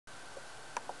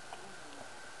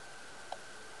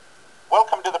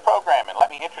Welcome to the program, and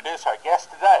let me introduce our guest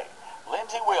today.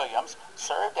 Lindsey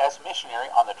served as missionary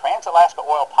on the Trans-Alaska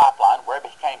Oil Pipeline, where he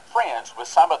became friends with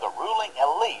some of the ruling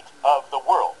elite of the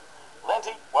world.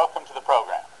 Lindsey, welcome to the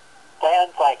program. Dan,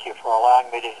 thank you for allowing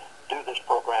me to do this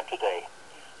program today.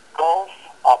 Gulf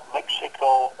of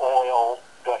Mexico oil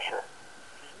gusher.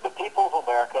 The people of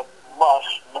America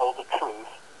must know the truth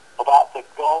about the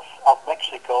Gulf of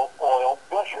Mexico oil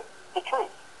gusher. The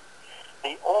truth.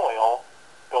 The oil,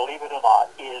 believe it or not,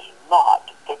 is not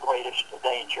the greatest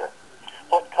danger.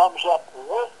 What comes up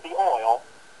with the oil,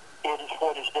 it is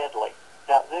what is deadly.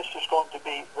 Now, this is going to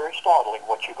be very startling,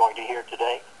 what you're going to hear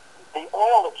today. The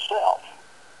oil itself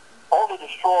only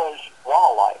destroys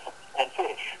wildlife and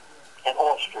fish and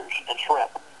oysters and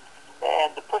shrimp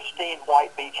and the pristine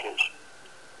white beaches,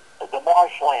 the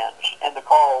marshlands and the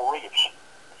coral reefs.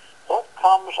 What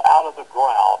comes out of the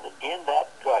ground in that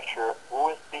gusher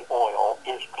with the oil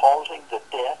is causing the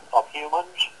death of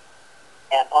humans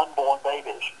and unborn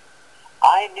babies.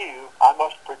 I knew I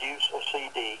must produce a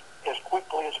CD as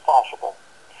quickly as possible,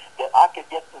 that I could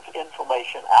get this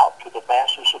information out to the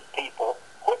masses of people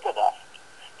quick enough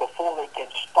before they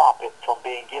can stop it from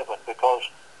being given, because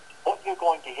what you're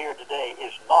going to hear today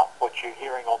is not what you're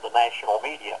hearing on the national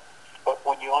media. But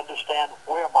when you understand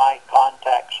where my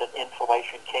contacts and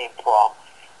information came from,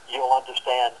 you'll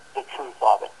understand the truth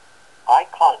of it. I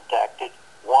contacted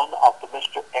one of the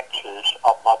Mr. X's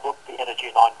of my book, The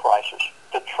Energy Non-Crisis.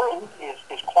 The truth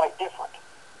is quite different.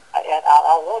 And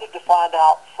I wanted to find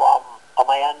out from a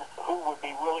man who would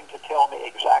be willing to tell me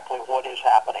exactly what is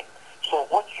happening. So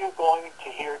what you're going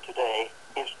to hear today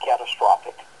is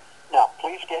catastrophic. Now,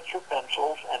 please get your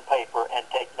pencils and paper and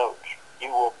take notes. You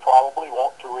will probably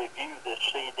want to review this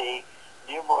CD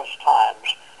numerous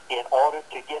times in order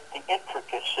to get the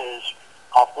intricacies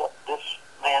of what this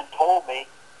man told me,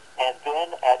 and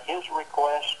then at his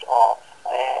request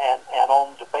and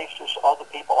on the basis of the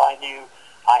people I knew,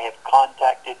 I have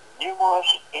contacted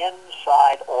numerous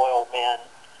inside oil men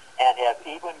and have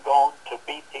even gone to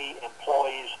BP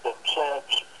employees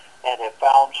themselves and have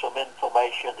found some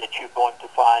information that you're going to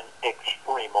find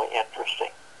extremely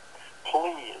interesting.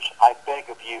 Please, I beg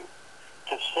of you,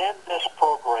 to send this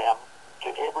program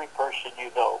to every person you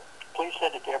know. Please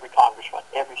send it to every congressman,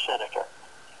 every senator.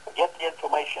 Get the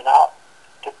information out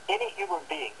to any human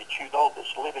being that you know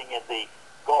that's living in the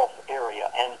Gulf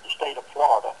area and the state of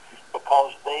Florida,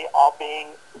 because they are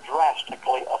being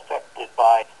drastically affected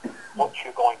by what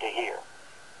you're going to hear.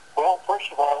 Well,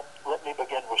 first of all, let me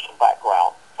begin with some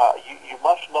background. You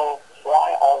must know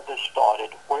why all this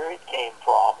started, where it came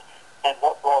from, and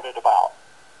what brought it about.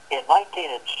 In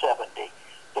 1970,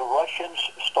 the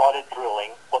Russians started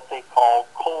drilling what they call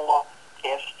Kola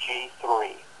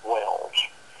SG-3 wells,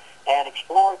 an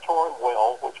exploratory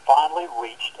well which finally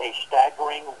reached a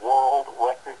staggering world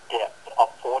record depth of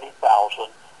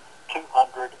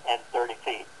 40,230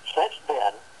 feet. Since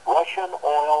then, Russian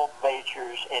oil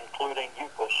majors, including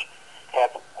UPS,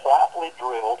 have quietly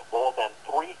drilled more than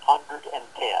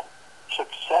 310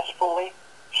 successfully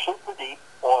super deep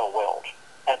oil wells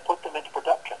and put them into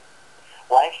production.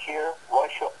 Last year,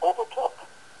 Russia overtook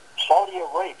Saudi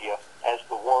Arabia as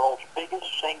the world's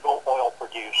biggest single oil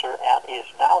producer and is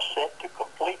now set to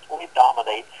completely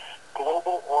dominate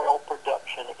global oil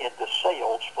production in the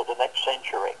sales for the next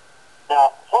century.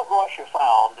 Now, what Russia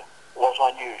found was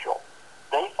unusual.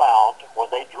 They found, when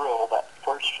they drilled that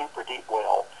first super deep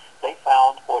well, they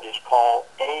found what is called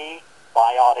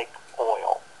abiotic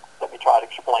oil. Let me try to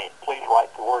explain. Please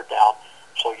write the word down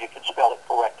so you can spell it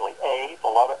correctly. A, the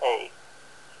letter A.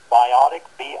 Biotic,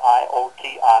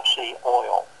 B-I-O-T-I-C,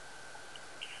 oil.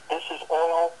 This is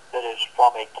oil that is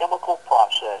from a chemical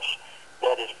process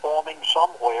that is forming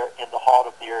somewhere in the heart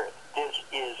of the earth. This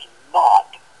is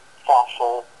not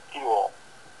fossil fuel.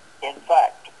 In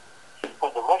fact,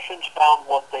 when the Russians found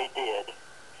what they did,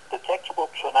 the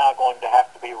textbooks are now going to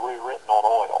have to be rewritten on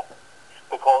oil,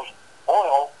 because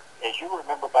oil, as you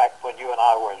remember back when you and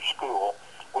I were in school,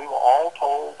 we were all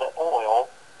told that oil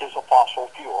is a fossil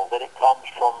fuel, that it comes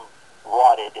from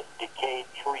rotted, decayed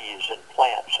trees and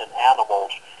plants and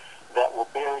animals that were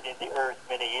buried in the earth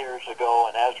many years ago,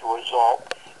 and as a result,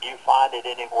 you find it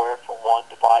anywhere from 1,000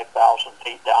 to 5,000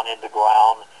 feet down in the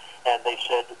ground, and they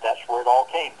said that that's where it all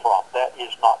came from. That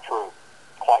is not true.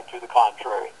 Quite to the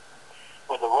contrary.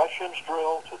 When the Russians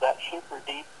drilled to that super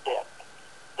deep depth,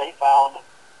 they found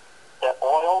that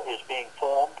oil is being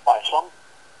formed by some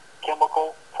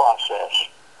chemical process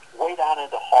way down in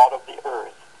the heart of the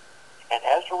earth. And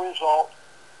as a result,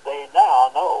 they now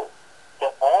know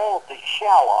that all of the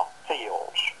shallow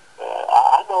fields,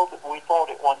 I know that we thought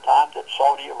at one time that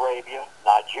Saudi Arabia,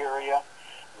 Nigeria,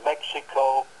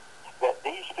 Mexico, that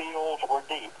these fields were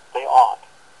deep. They aren't.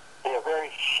 They are very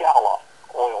shallow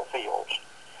oil fields.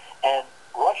 And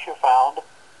Russia found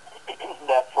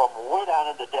that from way down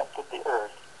in the depth of the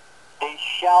earth, these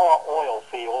shallow oil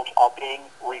fields are being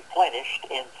replenished.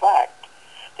 In fact,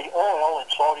 the oil in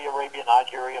Saudi Arabia,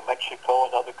 Nigeria, Mexico,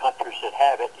 and other countries that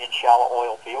have it in shallow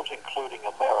oil fields, including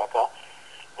America,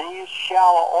 these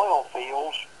shallow oil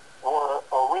fields were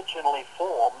originally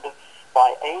formed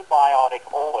by abiotic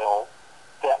oil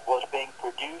that was being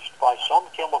produced by some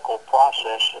chemical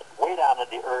process way down in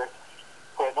the earth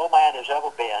where no man has ever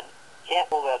been. Can't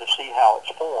go there to see how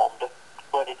it's formed,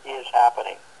 but it is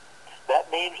happening.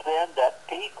 That means then that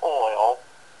peak oil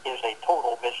is a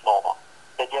total misnomer.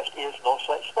 There just is no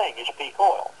such thing as peak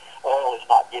oil. Oil is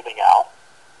not giving out.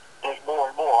 There's more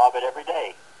and more of it every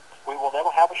day. We will never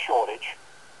have a shortage.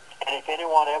 And if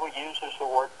anyone ever uses the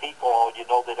word peak oil, you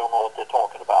know they don't know what they're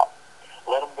talking about.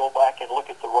 Let them go back and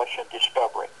look at the Russian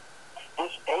discovery.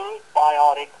 This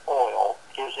abiotic oil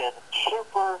is in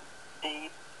super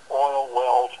deep oil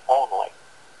wells only.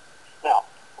 Now,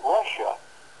 Russia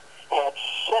had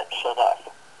sense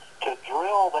enough to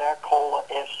drill their Cola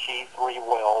SG3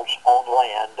 wells on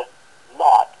land,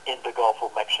 not in the Gulf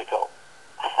of Mexico.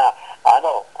 I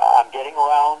know, I'm getting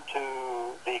around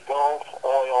to the Gulf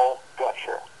oil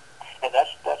gusher. And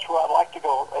that's where I'd like to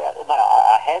go. Now,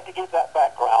 I had to give that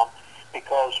background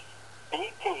because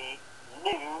BP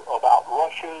knew about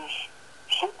Russia's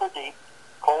super deep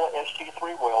Cola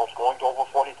SG3 wells going to over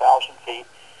 40,000 feet,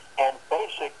 and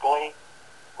basically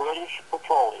British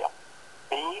Petroleum,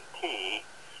 BP,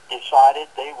 decided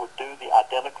they would do the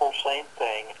identical same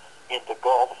thing in the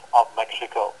Gulf of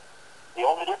Mexico. The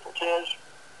only difference is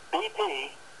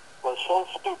BP was so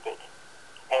stupid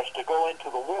as to go into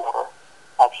the water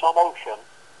of some ocean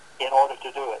in order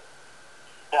to do it.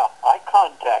 Now, I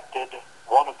contacted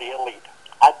one of the elite.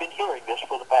 I've been hearing this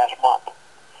for the past month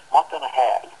and a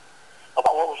half,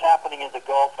 about what was happening in the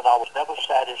Gulf, and I was never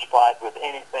satisfied with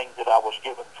anything that I was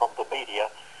given from the media.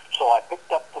 So I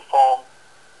picked up the phone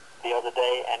the other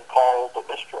day and called the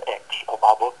Mr. X of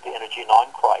my book, The Energy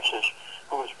Non-Crisis,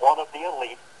 who is one of the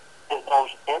elite that knows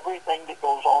everything that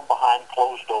goes on behind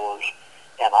closed doors.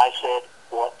 And I said,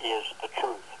 what is the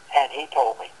truth? And he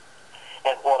told me.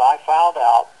 And what I found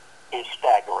out is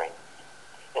staggering.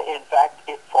 In fact,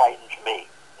 it frightens me.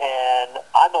 And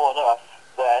I know enough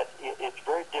that it's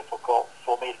very difficult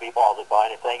for me to be bothered by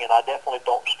anything, and I definitely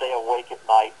don't stay awake at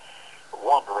night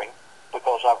wondering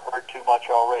because I've heard too much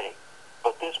already.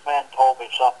 But this man told me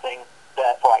something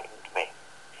that frightened me.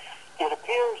 It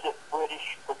appears that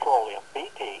British Petroleum,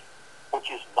 BP,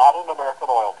 which is not an American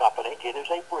oil company, it is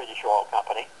a British oil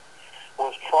company,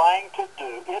 was trying to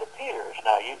do, it appears,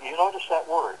 now you notice that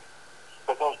word,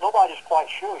 because nobody's quite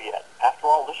sure yet. After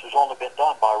all, this has only been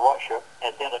done by Russia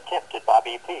and then attempted by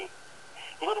BP.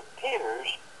 It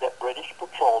appears that British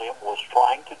Petroleum was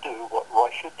trying to do what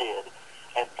Russia did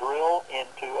and drill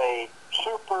into a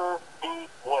super deep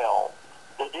well.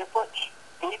 The difference,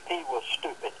 BP was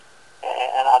stupid.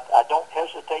 And I don't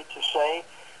hesitate to say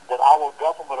that our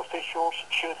government officials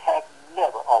should have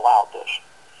never allowed this.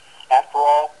 After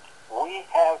all, we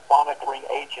have monitoring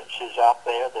agencies out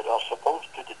there that are supposed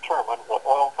to determine what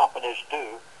oil companies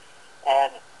do,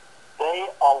 and they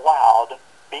allowed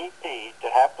BP to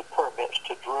have the permits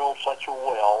to drill such a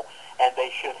well, and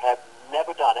they should have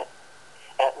never done it.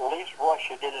 At least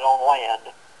Russia did it on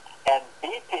land, and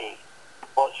BP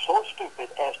was so stupid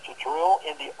as to drill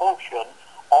in the ocean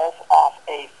off of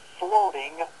a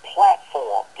floating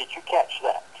platform. Did you catch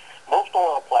that? Most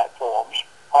oil platforms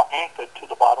are anchored to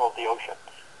the bottom of the ocean,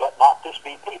 but not this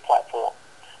BP platform.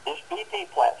 This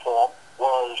BP platform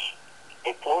was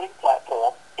a floating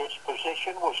platform. Its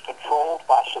position was controlled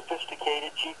by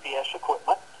sophisticated GPS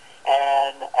equipment,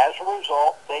 and as a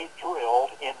result, they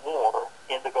drilled in water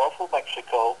in the Gulf of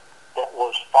Mexico that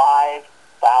was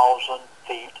 5,000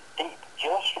 feet deep,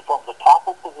 just from the top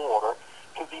of the water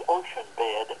to the ocean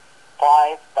bed,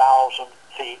 5,000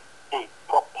 feet deep.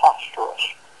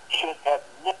 Preposterous. Should have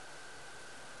never